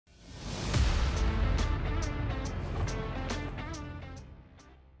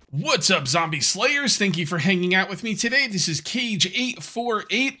What's up, Zombie Slayers? Thank you for hanging out with me today. This is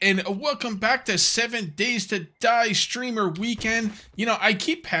Cage848, and welcome back to 7 Days to Die Streamer Weekend. You know, I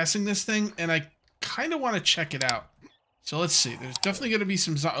keep passing this thing, and I kind of want to check it out. So let's see. There's definitely going to be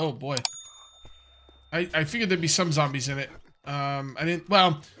some oh boy. I figured there'd be some zombies in it.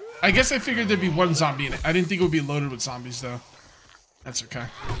 Well, I guess I figured there'd be one zombie in it. I didn't think it would be loaded with zombies, though. That's okay.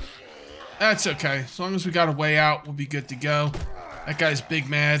 That's okay. As long as we got a way out, we'll be good to go. That guy's big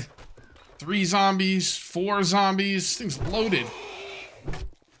mad. 3 zombies, 4 zombies. This thing's loaded.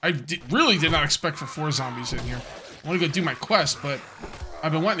 I really did not expect for 4 zombies in here. I want to go do my quest, but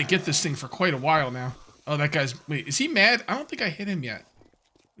I've been wanting to get this thing for quite a while now. Oh, that guy's... Wait, is he mad? I don't think I hit him yet.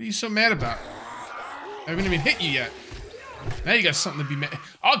 What are you so mad about? I haven't even hit you yet. Now you got something to be mad...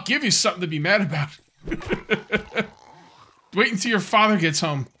 I'll give you something to be mad about. Wait until your father gets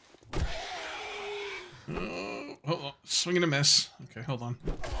home. Oh, swing and a miss. Okay, hold on.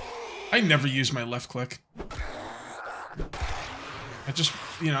 I never use my left click. I just,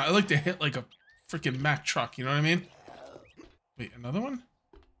 you know, I like to hit like a freaking Mack truck, you know what I mean? Wait, another one?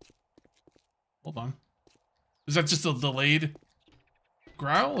 Hold on. Is that just a delayed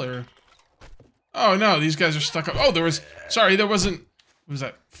growl, or? Oh, no, these guys are stuck up. Oh, there was, sorry, there wasn't, what was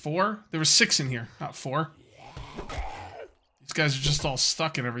that, 4? There was 6 in here, not 4. These guys are just all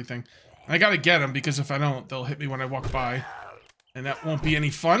stuck and everything. I gotta get them, because if I don't, they'll hit me when I walk by. And that won't be any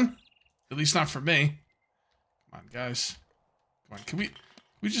fun. At least not for me. Come on, guys. Come on, can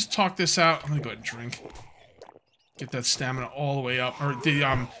we just talk this out? I'm gonna go ahead and drink. Get that stamina all the way up. Or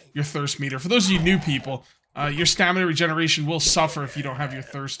the, your thirst meter. For those of you new people, your stamina regeneration will suffer if you don't have your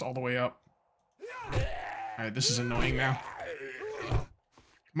thirst all the way up. Alright, this is annoying now.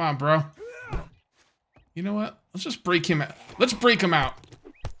 Come on, bro. You know what? Let's just break him out. Let's break him out.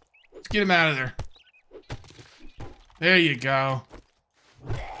 Get him out of there. There you go.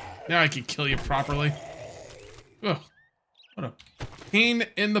 Now I can kill you properly. Ugh. What a pain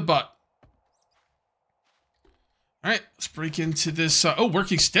in the butt. Alright, let's break into this. Oh,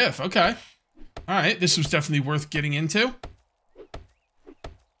 working stiff. Okay. Alright, this was definitely worth getting into.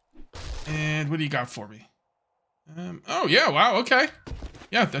 And what do you got for me? Oh, yeah, wow, okay.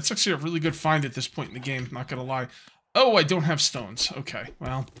 Yeah, that's actually a really good find at this point in the game, not gonna lie. Oh, I don't have stones. Okay,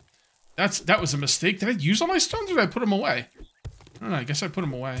 well... That was a mistake. Did I use all my stones or did I put them away? I don't know, I guess I put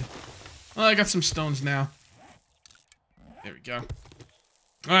them away. Well, I got some stones now. There we go.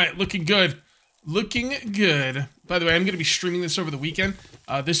 Alright, looking good. Looking good. By the way, I'm going to be streaming this over the weekend.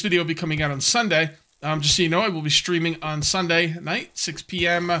 This video will be coming out on Sunday. Just so you know, I will be streaming on Sunday night, 6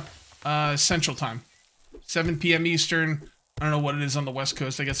 p.m. Central Time. 7 p.m. Eastern. I don't know what it is on the West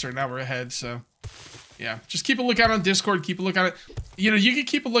Coast. I guess they're an hour ahead, so... Yeah, just keep a lookout on Discord, keep a lookout. You know, you can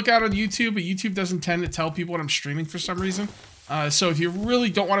keep a lookout on YouTube, but YouTube doesn't tend to tell people when I'm streaming for some reason. So if you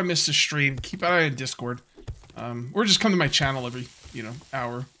really don't want to miss the stream, keep an eye on Discord. Or just come to my channel every, you know,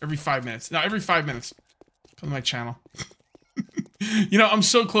 hour, every 5 minutes. No, every 5 minutes. Come to my channel. You know, I'm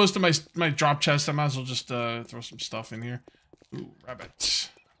so close to my drop chest, I might as well just throw some stuff in here. Ooh, rabbit.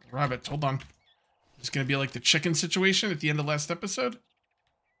 Rabbit, hold on. It's gonna be like the chicken situation at the end of last episode.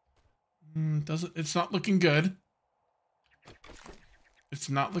 It's not looking good. It's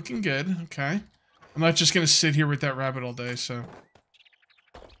not looking good. Okay. I'm not just gonna sit here with that rabbit all day, so.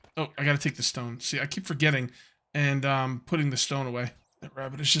 Oh, I gotta take the stone. See, I keep forgetting and putting the stone away. That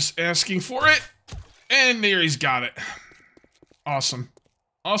rabbit is just asking for it. And there he's got it. Awesome.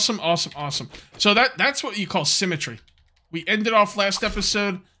 Awesome, awesome, awesome. So that's what you call symmetry. We ended off last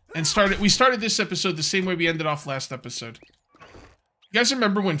episode and we started this episode the same way we ended off last episode. You guys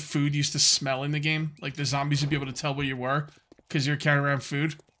remember when food used to smell in the game? Like the zombies would be able to tell where you were because you're carrying around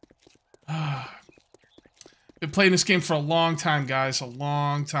food? Been playing this game for a long time, guys. A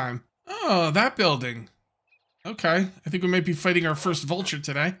long time. Oh, that building. Okay. I think we might be fighting our first vulture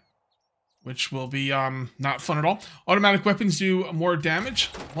today. Which will be not fun at all. Automatic weapons do more damage.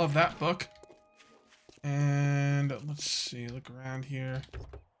 Love that book. And let's see. Look around here.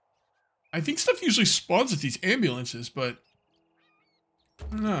 I think stuff usually spawns at these ambulances, but...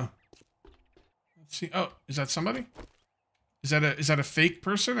 I don't know. Let's see. Oh, is that somebody? Is that a fake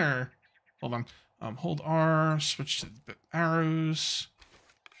person or? Hold on. Hold R. Switch to arrows.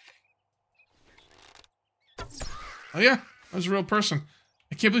 Oh yeah, that was a real person.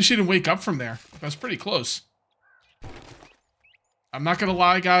 I can't believe she didn't wake up from there. That was pretty close. I'm not gonna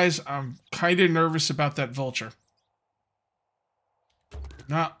lie, guys. I'm kind of nervous about that vulture.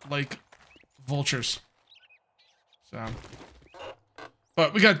 Not like vultures. So.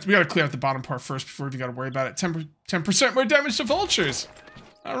 But we got to clear out the bottom part first before we got to worry about it. 10% more damage to vultures.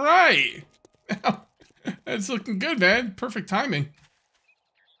 All right. That's looking good, man. Perfect timing.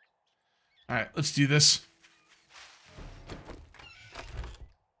 All right, let's do this.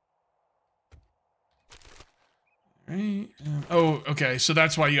 All right. Oh, okay. So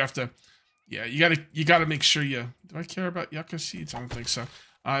that's why you have to. Yeah, you gotta make sure you. Do I care about yucca seeds? I don't think so.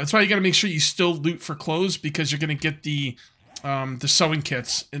 That's why you gotta make sure you still loot for clothes, because you're gonna get the sewing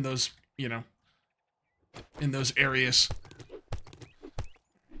kits in those, you know, in those areas.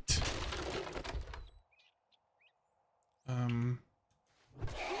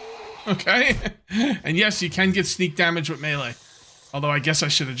 Okay. And yes, you can get sneak damage with melee. Although I guess I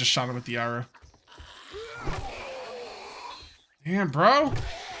should have just shot him with the arrow. Damn, bro.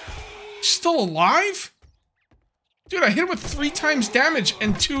 Still alive? Dude, I hit him with 3 times damage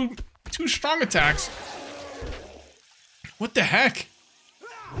and two strong attacks. What the heck?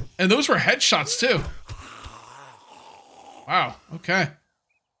 And those were headshots too. Wow, okay.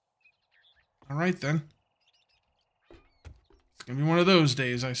 Alright then. It's gonna be one of those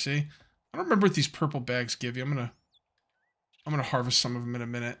days, I see. I don't remember what these purple bags give you. I'm gonna harvest some of them in a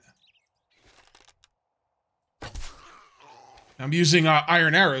minute. I'm using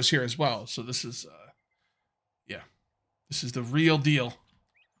iron arrows here as well, so this is, yeah. This is the real deal.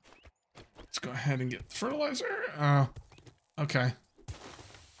 Let's go ahead and get the fertilizer. Okay.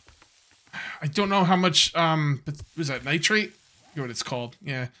 I don't know how much, was that nitrate? I forget what it's called.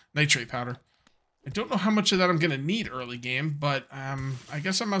 Yeah, nitrate powder. I don't know how much of that I'm going to need early game, but I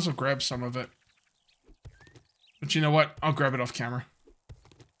guess I might as well grab some of it. But you know what? I'll grab it off camera.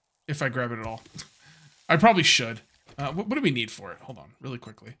 If I grab it at all. I probably should. What do we need for it? Hold on, really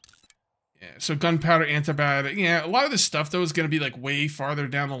quickly. Yeah, so gunpowder, antibiotic. Yeah, a lot of this stuff, though, is going to be, like, way farther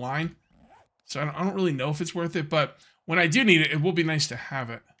down the line. So I don't really know if it's worth it, but when I do need it, it will be nice to have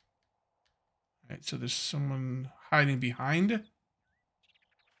it. All right, so there's someone hiding behind.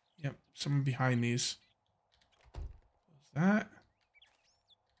 Yep, someone behind these. What's that?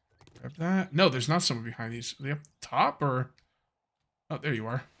 Grab that. No, there's not someone behind these. Are they up top, or? Oh, there you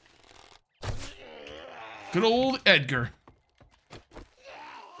are. Good old Edgar.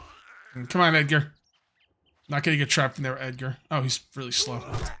 Come on, Edgar. Not gonna get trapped in there, Edgar. Oh, he's really slow.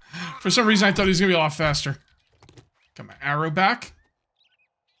 For some reason, I thought he was gonna be a lot faster. Got my arrow back.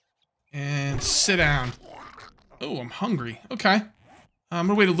 And sit down. Oh, I'm hungry. Okay. I'm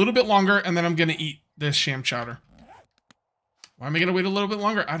gonna wait a little bit longer, and then I'm gonna eat this sham chowder. Why am I gonna wait a little bit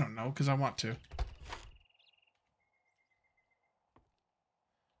longer? I don't know, because I want to.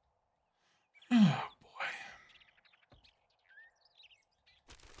 Oh, boy.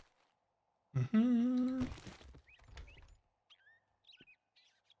 Mm-hmm.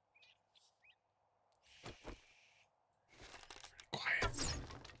 Quiet.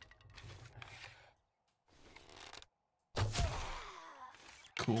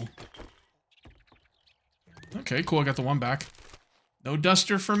 Cool. Okay, cool. I got the one back. No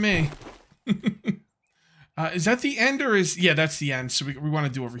duster for me. Is that the end, or is... Yeah, that's the end. So we want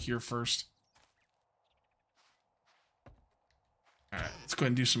to do over here first. Alright, let's go ahead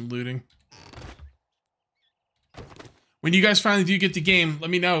and do some looting. When you guys finally do get the game,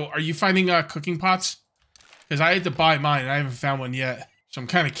 let me know. Are you finding cooking pots? Because I had to buy mine. I haven't found one yet. So I'm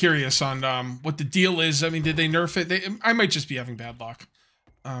kind of curious on what the deal is. I mean, did they nerf it? I might just be having bad luck.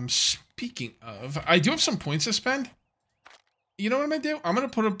 Speaking of, I do have some points to spend. You know what I'm going to do? I'm going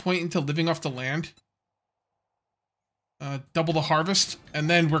to put a point into living off the land. Double the harvest. And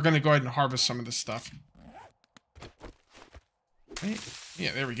then we're going to go ahead and harvest some of this stuff. Right.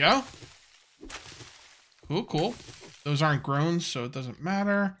 Yeah, there we go. Cool, cool. Those aren't grown, so it doesn't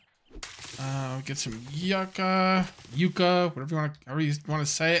matter. Get some yucca, whatever you want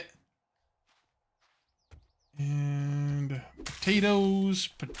to say it. And potatoes,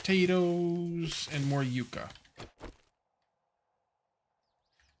 and more yucca.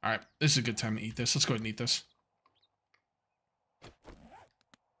 All right, this is a good time to eat this. Let's go ahead and eat this.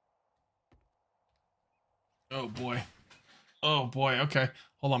 Oh boy. Oh boy, okay.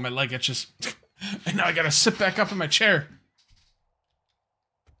 Hold on, my leg itches. And now I gotta sit back up in my chair.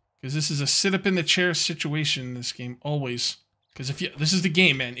 Because this is a sit up in the chair situation in this game, always. Because this is the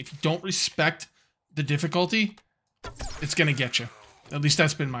game, man. If you don't respect the difficulty, it's gonna get you. At least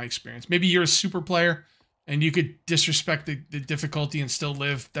that's been my experience. Maybe you're a super player, and you could disrespect the difficulty and still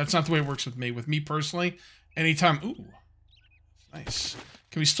live. That's not the way it works with me. With me personally, anytime... Ooh, nice.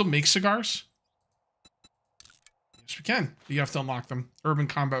 Can we still make cigars? Yes, we can. You have to unlock them. Urban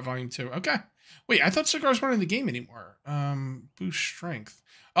Combat Volume 2. Okay. Wait, I thought cigars weren't in the game anymore. Boost strength.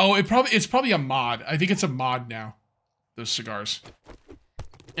 Oh, it's probably a mod. I think it's a mod now. Those cigars.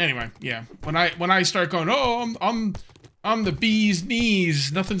 Anyway, yeah. When I start going, oh, I'm the bee's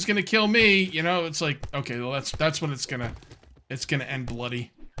knees. Nothing's gonna kill me. You know, it's like, okay, well that's when it's gonna end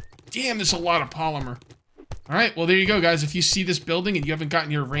bloody. Damn, there's a lot of polymer. All right, well, there you go, guys. If you see this building and you haven't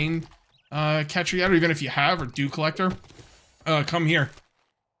gotten your rain catcher yet, or even if you have, or dew collector, come here.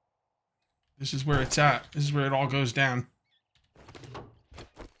 This is where it's at. This is where it all goes down.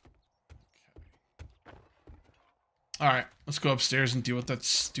 All right, let's go upstairs and deal with that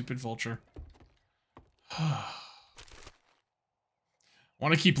stupid vulture.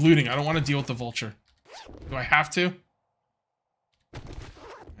 Want to keep looting. I don't want to deal with the vulture. Do I have to?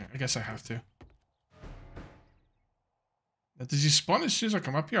 I guess I have to. Does he spawn as soon as I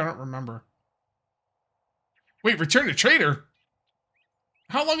come up here? I don't remember. Wait, return to trader?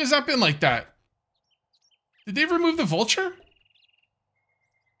 How long has that been like that? Did they remove the vulture?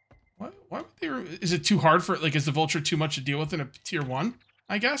 What? Why would they? Is it too hard for it? Like, is the vulture too much to deal with in a tier 1?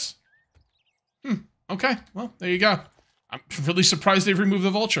 I guess. Okay. Well, there you go. I'm really surprised they removed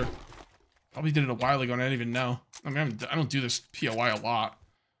the vulture. Probably did it a while ago and I didn't even know. I mean, I don't do this POI a lot.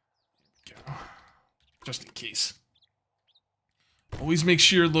 Just in case. Always make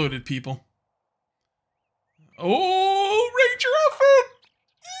sure you're loaded, people. Oh, Ranger outfit!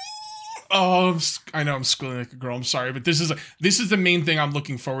 Oh, I know I'm squealing like a girl. I'm sorry, but this is the main thing I'm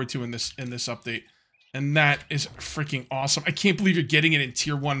looking forward to in this update, and that is freaking awesome. I can't believe you're getting it in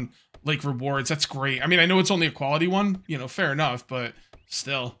tier 1 like rewards. That's great. I mean, I know it's only a quality one, you know, fair enough, but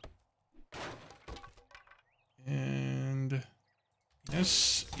still. And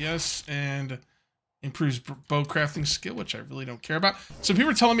yes, and improves bow crafting skill, which I really don't care about. So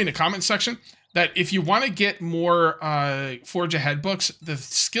people are telling me in the comment section that if you want to get more Forge Ahead books, the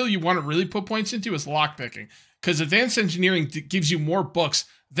skill you want to really put points into is lockpicking, because advanced engineering gives you more books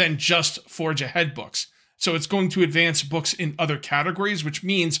than just Forge Ahead books. So it's going to advance books in other categories, which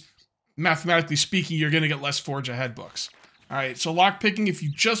means, mathematically speaking, you're going to get less Forge Ahead books. All right, so lockpicking, if you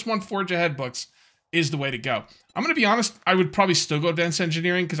just want Forge Ahead books, is the way to go. I'm going to be honest, I would probably still go advanced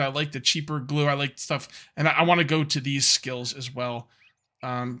engineering because I like the cheaper glue, I like stuff, and I want to go to these skills as well.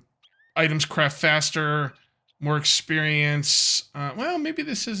 Items craft faster, more experience. Well, maybe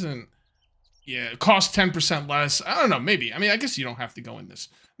this isn't. Yeah, cost 10% less. I don't know, maybe. I mean, I guess you don't have to go in this.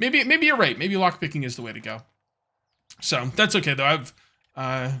 Maybe you're right. Maybe lockpicking is the way to go. So that's okay though.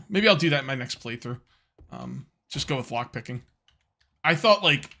 Maybe I'll do that in my next playthrough. Just go with lockpicking. I thought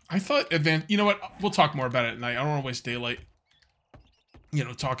advanced. You know what? We'll talk more about it at night. I don't want to waste daylight, you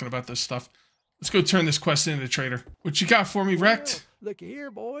know, talking about this stuff. Let's go turn this quest into trader. What you got for me, Wrecked? Well, look here,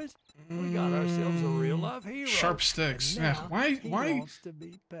 boys. We got ourselves a real life hero. Sharp sticks. Yeah. Why? Wants to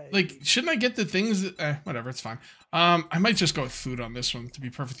be paid. Like, shouldn't I get the things that? Whatever. It's fine. I might just go with food on this one, to be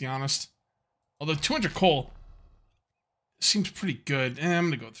perfectly honest. Although 200 coal seems pretty good. I'm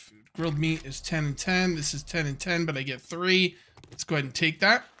gonna go with food. Grilled meat is 10 and 10. This is 10 and 10, but I get 3. Let's go ahead and take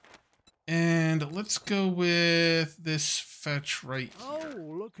that. And let's go with this fetch right here. Oh,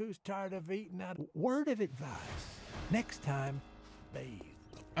 look who's tired of eating out. Word of advice. Next time, bathe.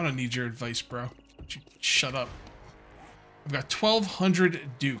 I don't need your advice, bro. You shut up. I've got 1,200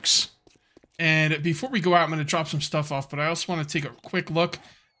 dukes. And before we go out, I'm going to drop some stuff off, but I also want to take a quick look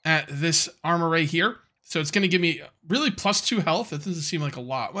at this armor right here. So it's going to give me really +2 health. That doesn't seem like a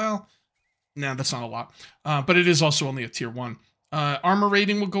lot. Well, no, that's not a lot. But it is also only a tier 1. Armor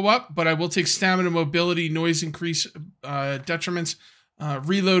rating will go up, but I will take stamina, mobility, noise increase, detriments,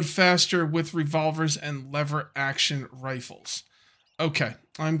 reload faster with revolvers, and lever action rifles. Okay,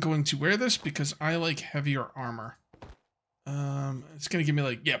 I'm going to wear this because I like heavier armor. It's going to give me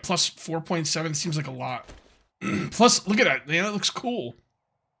like, yeah, plus 4.7 seems like a lot. Plus, look at that, man, it looks cool.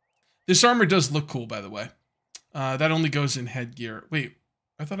 This armor does look cool, by the way. That only goes in headgear. Wait,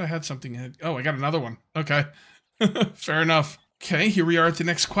 I thought I had something in head. Oh, I got another one. Okay, fair enough. Okay, here we are at the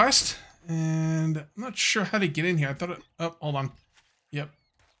next quest. And I'm not sure how to get in here. I thought it, oh, hold on. Yep,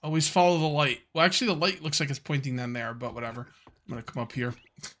 always follow the light. Well, actually, the light looks like it's pointing down there, but whatever. I'm gonna come up here.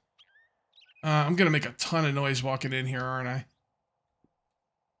 I'm gonna make a ton of noise walking in here, aren't I?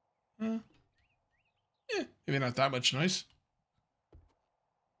 Yeah, maybe not that much noise.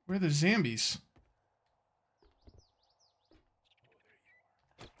 Where are the zombies?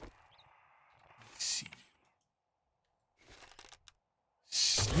 Let's see.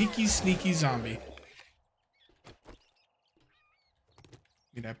 Sneaky, sneaky zombie.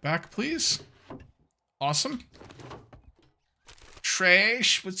 Give me that back, please. Awesome.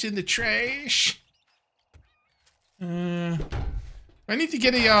 Trash. What's in the trash? I need to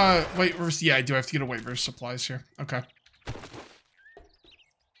get a white verse. Yeah, I do have to get a white verse supplies here. Okay.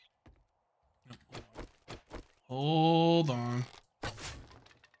 Hold on.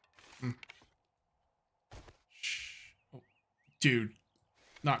 Oh, dude,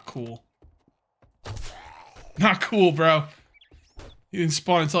 not cool. Not cool, bro. He didn't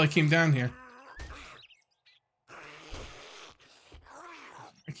spawn until I came down here.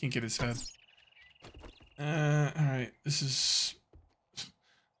 I can't get his head. Alright. This is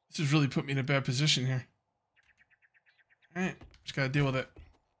really put me in a bad position here. Alright. Just gotta deal with it.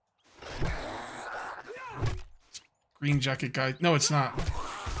 Green jacket guy. No, it's not.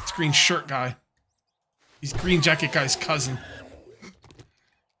 It's green shirt guy. He's green jacket guy's cousin.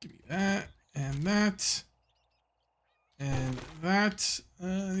 Give me that. And that. And that.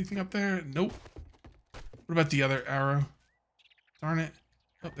 Anything up there? Nope. What about the other arrow? Darn it.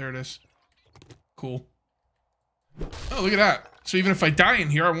 Oh, there it is. Cool. Oh, look at that. So even if I die in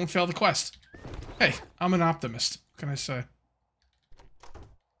here, I won't fail the quest. Hey, I'm an optimist. What can I say?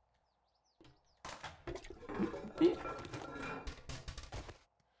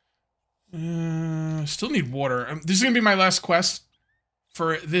 Still need water. This is going to be my last quest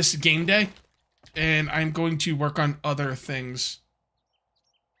for this game day. And I'm going to work on other things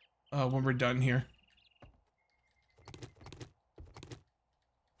when we're done here.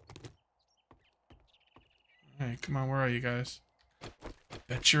 Hey, come on, where are you guys?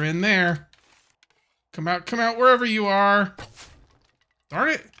 Bet you're in there. Come out wherever you are. Darn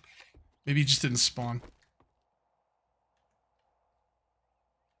it. Maybe you just didn't spawn.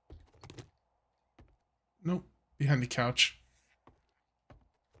 Nope, behind the couch.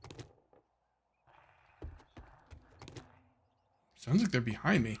 Sounds like they're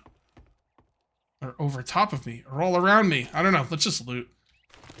behind me. Or over top of me, or all around me. I don't know, let's just loot.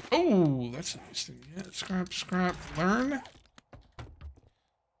 Oh, that's a nice thing. Yeah, scrap, learn.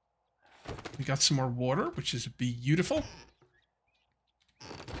 We got some more water, which is beautiful.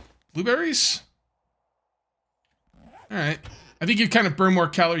 Blueberries. Alright. I think you kind of burn more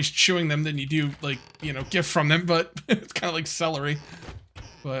calories chewing them than you do, like, you know, get from them, but it's kind of like celery.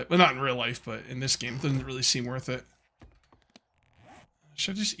 But, well, not in real life, but in this game, it doesn't really seem worth it.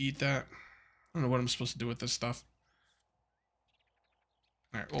 Should I just eat that? I don't know what I'm supposed to do with this stuff.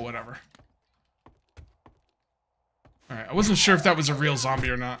 Alright, well, whatever. Alright, I wasn't sure if that was a real zombie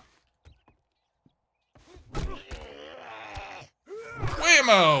or not.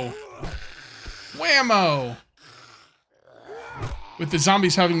 Whammo! Whammo! With the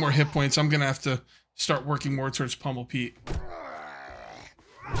zombies having more hit points, I'm gonna have to start working more towards Pummel Pete.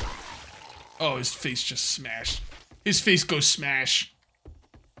 Oh, his face just smashed. His face goes smash.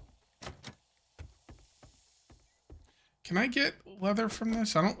 Can I get leather from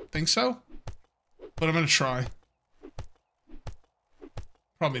this? I don't think so. But I'm gonna try.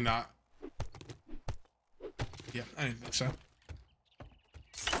 Probably not. Yeah, I didn't think so.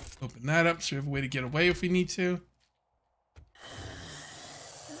 Open that up so we have a way to get away if we need to.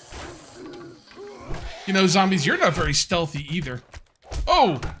 You know, zombies, you're not very stealthy either.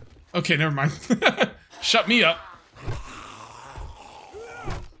 Oh! Okay, never mind. Shut me up.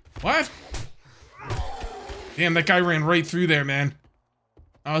 What? Damn, that guy ran right through there, man.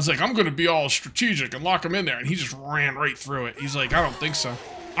 I was like, I'm gonna be all strategic and lock him in there, and he just ran right through it. He's like, I don't think so.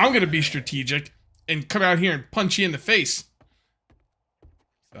 I'm gonna be strategic and come out here and punch you in the face.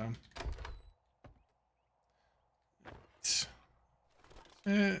 So.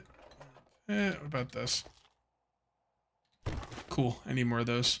 What about this? Cool, I need more of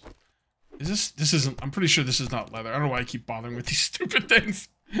those. This isn't, I'm pretty sure this is not leather. I don't know why I keep bothering with these stupid things.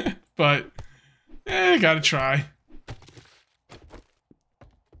 But, gotta try.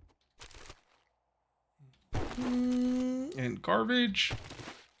 And garbage.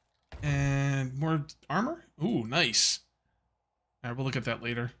 And more armor? Ooh, nice. Alright, we'll look at that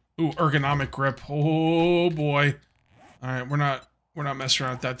later. Ooh, ergonomic grip. Oh boy. Alright, we're not messing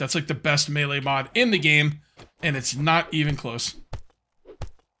around with that. That's like the best melee mod in the game, and it's not even close.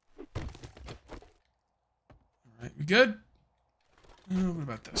 Alright, we good? What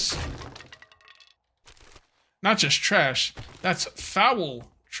about this? Not just trash. That's foul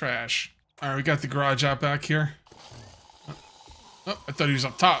trash. Alright, we got the garage out back here. Oh, I thought he was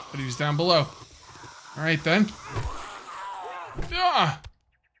up top, but he was down below. Alright then. Ah!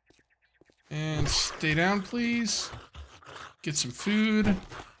 And stay down, please. Get some food.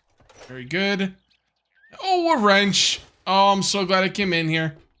 Very good. Oh, a wrench. Oh, I'm so glad I came in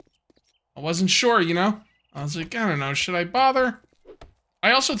here. I wasn't sure, you know? I was like, I don't know, should I bother?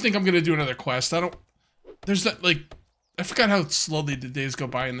 I also think I'm gonna do another quest. There's that, like, I forgot how slowly the days go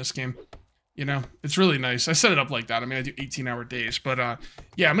by in this game. You know, it's really nice. I set it up like that. I mean, I do 18-hour days, but,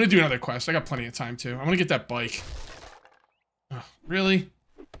 yeah, I'm gonna do another quest. I got plenty of time, too. I'm gonna get that bike. Oh, really?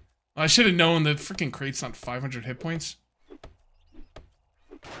 I should have known that freaking crate's not 500 hit points.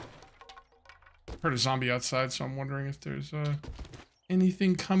 Heard a zombie outside, so I'm wondering if there's,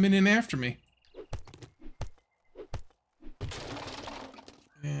 anything coming in after me.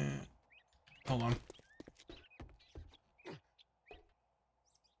 Hold on.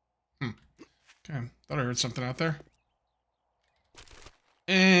 Okay, thought I heard something out there.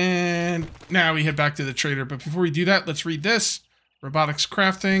 And now we head back to the trader. But before we do that, let's read this. Robotics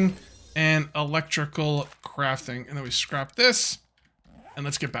crafting and electrical crafting. And then we scrap this. And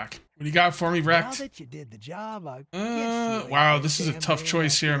let's get back. What do you got for me, Wrecked? Now that you did the job, I wow, this is a tough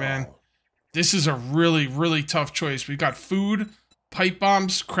choice here, man. This is a really, really tough choice. We've got food, pipe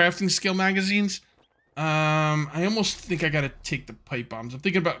bombs, crafting skill magazines. I almost think I gotta take the pipe bombs. I'm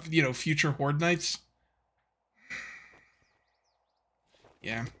thinking about, you know, future Horde nights.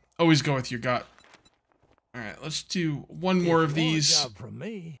 Yeah, always go with your gut. All right, let's do one more of these.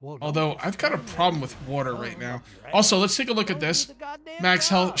 Although I've got a problem with water right now. Also, let's take a look at this. Max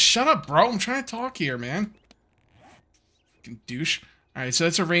health. Shut up, bro. I'm trying to talk here, man. Fucking douche. All right, so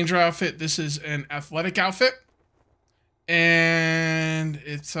that's a ranger outfit. This is an athletic outfit. And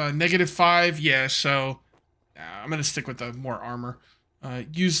it's -5. Yeah, so I'm going to stick with the more armor.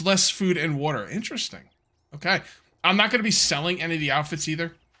 Use less food and water. Interesting. Okay. I'm not going to be selling any of the outfits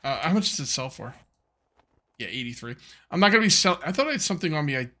either. How much does it sell for? Yeah, 83. I'm not going to be selling. I thought I had something on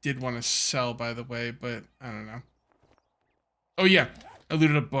me I did want to sell, by the way, but I don't know. Oh, yeah. I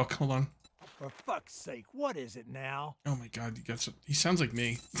looted a book. Hold on. For fuck's sake, what is it now? Oh, my God. You got some, he sounds like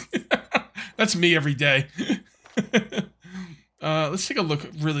me. That's me every day. Let's take a look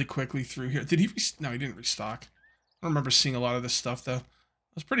really quickly through here. Did he? No, he didn't restock. I don't remember seeing a lot of this stuff, though.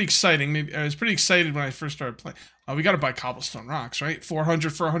 It was pretty exciting. Maybe I was pretty excited when I first started playing. We got to buy cobblestone rocks, right?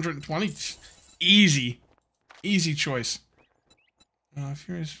 400 for 120. Easy. Easy choice.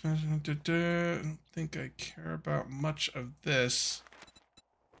 Furious. I don't think I care about much of this.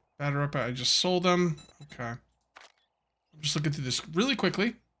 Batter up. I just sold them. Okay. I'm just looking through this really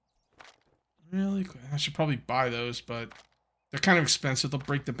quickly. Really quick. I should probably buy those, but they're kind of expensive. They'll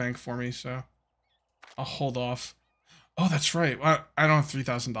break the bank for me, so I'll hold off. Oh, that's right. Well, I don't have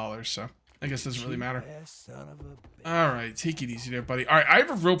 $3,000, so I guess it doesn't really matter. All right, take it easy there, buddy. All right, I have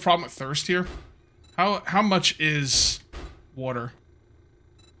a real problem with thirst here. How much is water?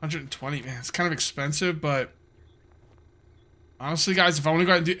 120. Man, it's kind of expensive, but honestly, guys, if I want to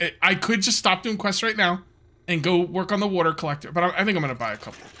go out and do it, I could just stop doing quests right now and go work on the water collector, but I think I'm going to buy a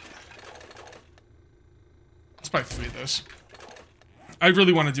couple. Let's buy 3 of those. I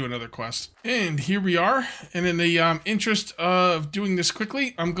really want to do another quest. And here we are. And in the interest of doing this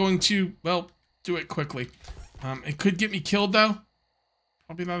quickly, I'm going to, well, do it quickly. It could get me killed, though.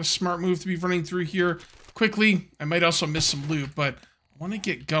 Probably not a smart move to be running through here quickly. I might also miss some loot, but I want to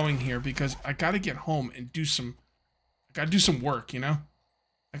get going here because I got to get home and do some, I got to do some work, you know?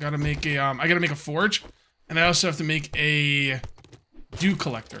 I got to make a, I got to make a forge, and I also have to make a dew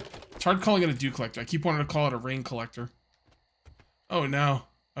collector. It's hard calling it a dew collector. I keep wanting to call it a rain collector. Oh, no.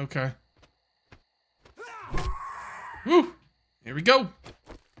 Okay. Woo! Here we go.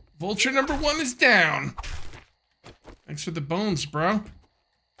 Vulture number 1 is down. Thanks for the bones, bro.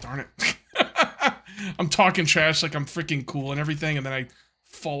 Darn it. I'm talking trash like I'm freaking cool and everything, and then I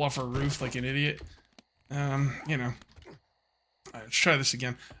fall off a roof like an idiot. You know. Alright, let's try this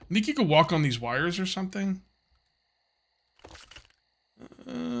again. I think you could walk on these wires or something.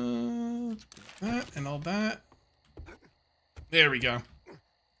 That and all that. There we go.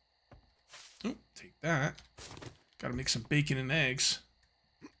 Oh, take that. Gotta make some bacon and eggs.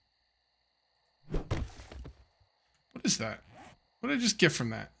 What is that? What did I just get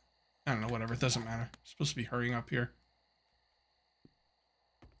from that? I don't know, whatever. It doesn't matter. I'm supposed to be hurrying up here.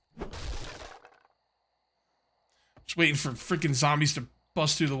 Just waiting for freaking zombies to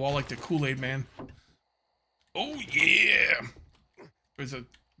bust through the wall like the Kool-Aid man. Oh, yeah! Is it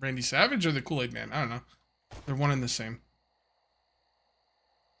Randy Savage or the Kool-Aid man? I don't know. They're one and the same.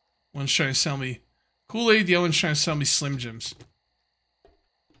 One's trying to sell me Kool-Aid, the other one's trying to sell me Slim Jims.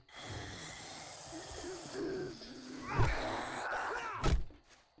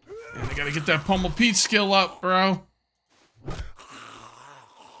 And I gotta get that Pummel Pete skill up, bro.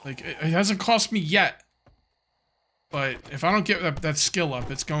 Like, it hasn't cost me yet. But if I don't get that skill up,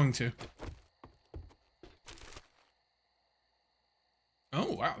 it's going to.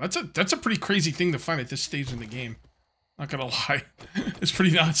 Oh, wow. That's a pretty crazy thing to find at this stage in the game. Not gonna lie. It's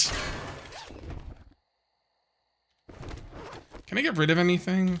pretty nuts. Can I get rid of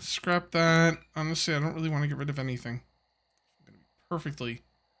anything? Scrap that. Honestly, I don't really want to get rid of anything. I'm gonna be perfectly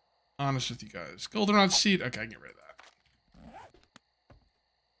honest with you guys. Goldenrod seed. Okay, I can get rid of that.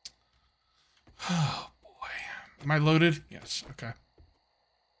 Oh, boy. Am I loaded? Yes. Okay.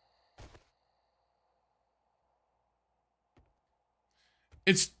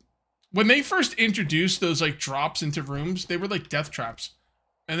 It's... When they first introduced those, like, drops into rooms, they were like death traps.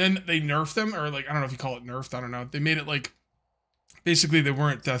 And then they nerfed them, or like, I don't know if you call it nerfed, I don't know. They made it like, basically they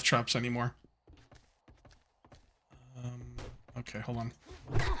weren't death traps anymore. Okay, hold on.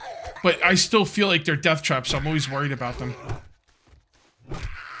 But I still feel like they're death traps, so I'm always worried about them.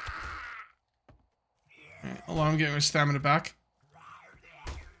 Alright, hold on, I'm getting my stamina back.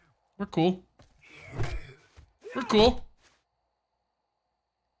 We're cool. We're cool.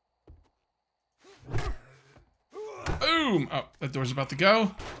 Boom! Oh, that door's about to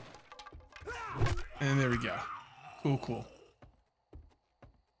go. And there we go. Cool, cool.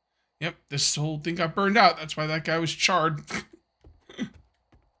 Yep, this whole thing got burned out. That's why that guy was charred.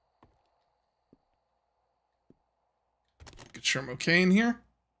 Get sure I'm okay in here.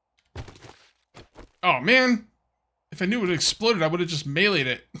 Oh, man. If I knew it would exploded, I would have just meleeed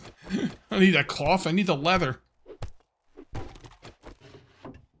it. I don't need that cloth. I need the leather.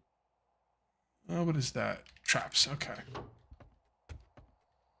 Oh, what is that? Traps. Okay.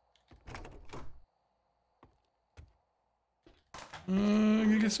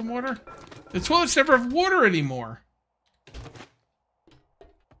 Gonna get some water? The toilets never have water anymore.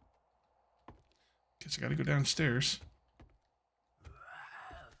 Guess I gotta go downstairs.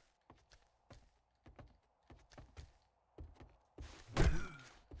 I'm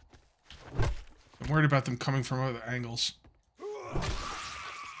worried about them coming from other angles.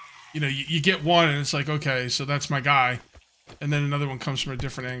 You know, you get one and it's like, okay, so that's my guy. And then another one comes from a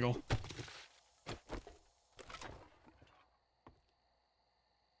different angle.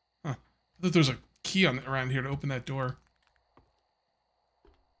 Huh. I thought there was a key around here to open that door.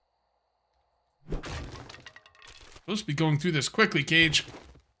 Supposed to be going through this quickly, Cage.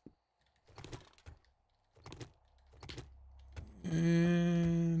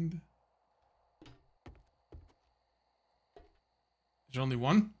 And... Is there only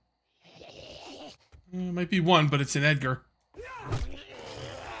one? Might be one, but it's an Edgar.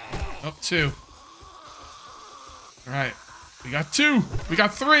 Oh, two. Alright. We got two. We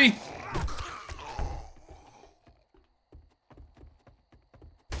got three.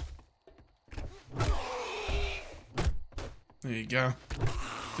 There you go.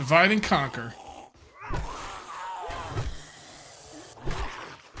 Divide and conquer. I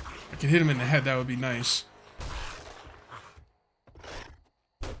could hit him in the head, that would be nice.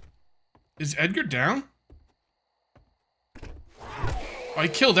 Is Edgar down? Oh, I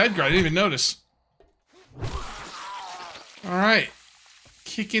killed Edgar. I didn't even notice. Alright.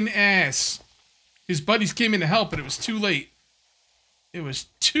 Kicking ass. His buddies came in to help, but it was too late. It was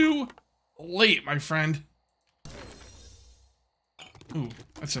too late, my friend. Ooh,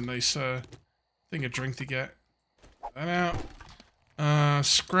 that's a nice thing of drink to get. That out.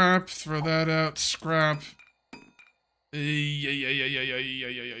 Scrap. Throw that out. Scrap. Yeah.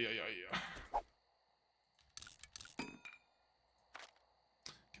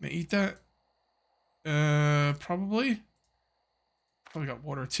 Can I eat that? Probably. Probably got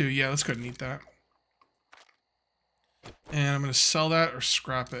water too. Yeah, let's go ahead and eat that. And I'm gonna sell that or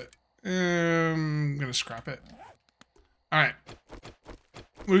scrap it. I'm gonna scrap it. Alright.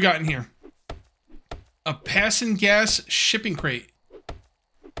 What we got in here? A passing gas shipping crate.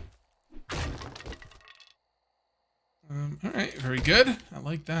 Alright, very good. I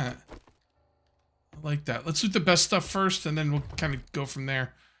like that. I like that. Let's do the best stuff first, and then we'll kind of go from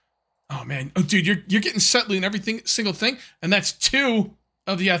there. Oh, man. Oh, dude, you're getting Settly in everything, single thing, and that's 2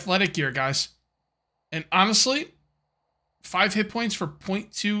 of the athletic gear, guys. And honestly, 5 hit points for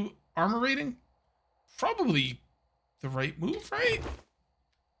 0.2 armor rating? Probably the right move, right?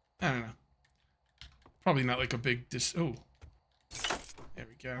 I don't know. Probably not like a big oh. There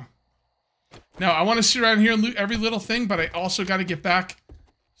we go. Now, I want to sit around here and loot every little thing, but I also got to get back.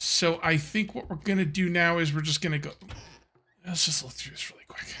 So I think what we're going to do now is we're just going to go... Let's just look through this really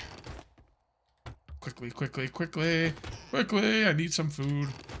quick. Quickly. I need some food.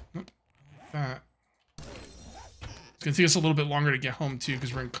 Like that. It's going to take us a little bit longer to get home, too,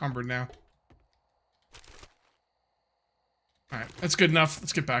 because we're encumbered now. Alright, that's good enough.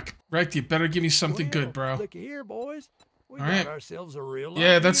 Let's get back. Rex, you better give me something good, bro. Look here, boys. We Alright. got ourselves a real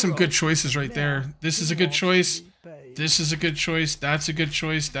Yeah, that's some good choices right there. This is a good choice. This is a good choice. That's a good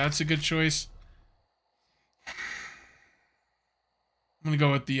choice. That's a good choice. I'm gonna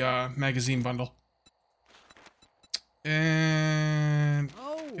go with the magazine bundle. And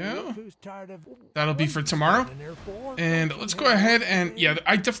yeah, that'll be for tomorrow. And let's go ahead and yeah,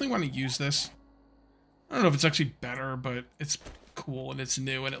 I definitely want to use this. I don't know if it's actually better, but it's cool and it's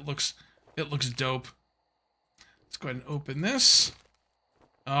new and it looks dope. Let's go ahead and open this.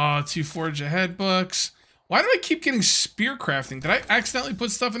 Oh, 2 Forge Ahead books. Why do I keep getting spear crafting? Did I accidentally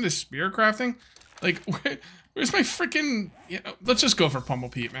put stuff into spear crafting? Like, Where's my freaking... Yeah, let's just go for Pummel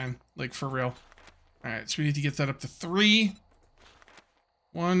Pete, man. Like, for real. Alright, so we need to get that up to 3.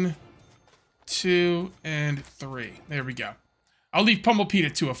 1, 2, and 3. There we go. I'll leave Pummel Pete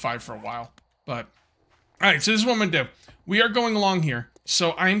at 2 of 5 for a while. But, alright, so this is what I'm going to do. We are going along here.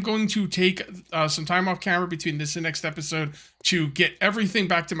 So I'm going to take some time off camera between this and next episode to get everything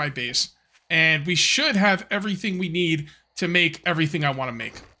back to my base. And we should have everything we need to make everything I want to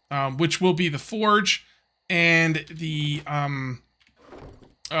make. Which will be the forge and the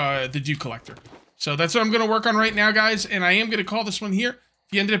dew collector. So that's what I'm going to work on right now, guys. And I am going to call this one here.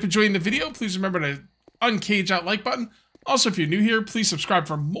 If you ended up enjoying the video, please remember to uncage that like button. Also, if you're new here, please subscribe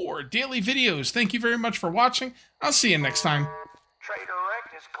for more daily videos. Thank you very much for watching. I'll see you next time. Trader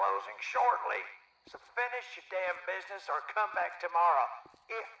Rect is closing shortly, so finish your damn business or come back tomorrow,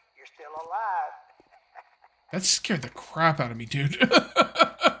 if you're still alive. That scared the crap out of me, dude.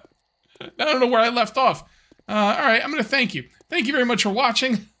 I don't know where I left off. All right, I'm going to thank you. Thank you very much for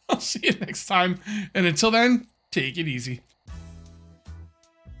watching. I'll see you next time. And until then, take it easy.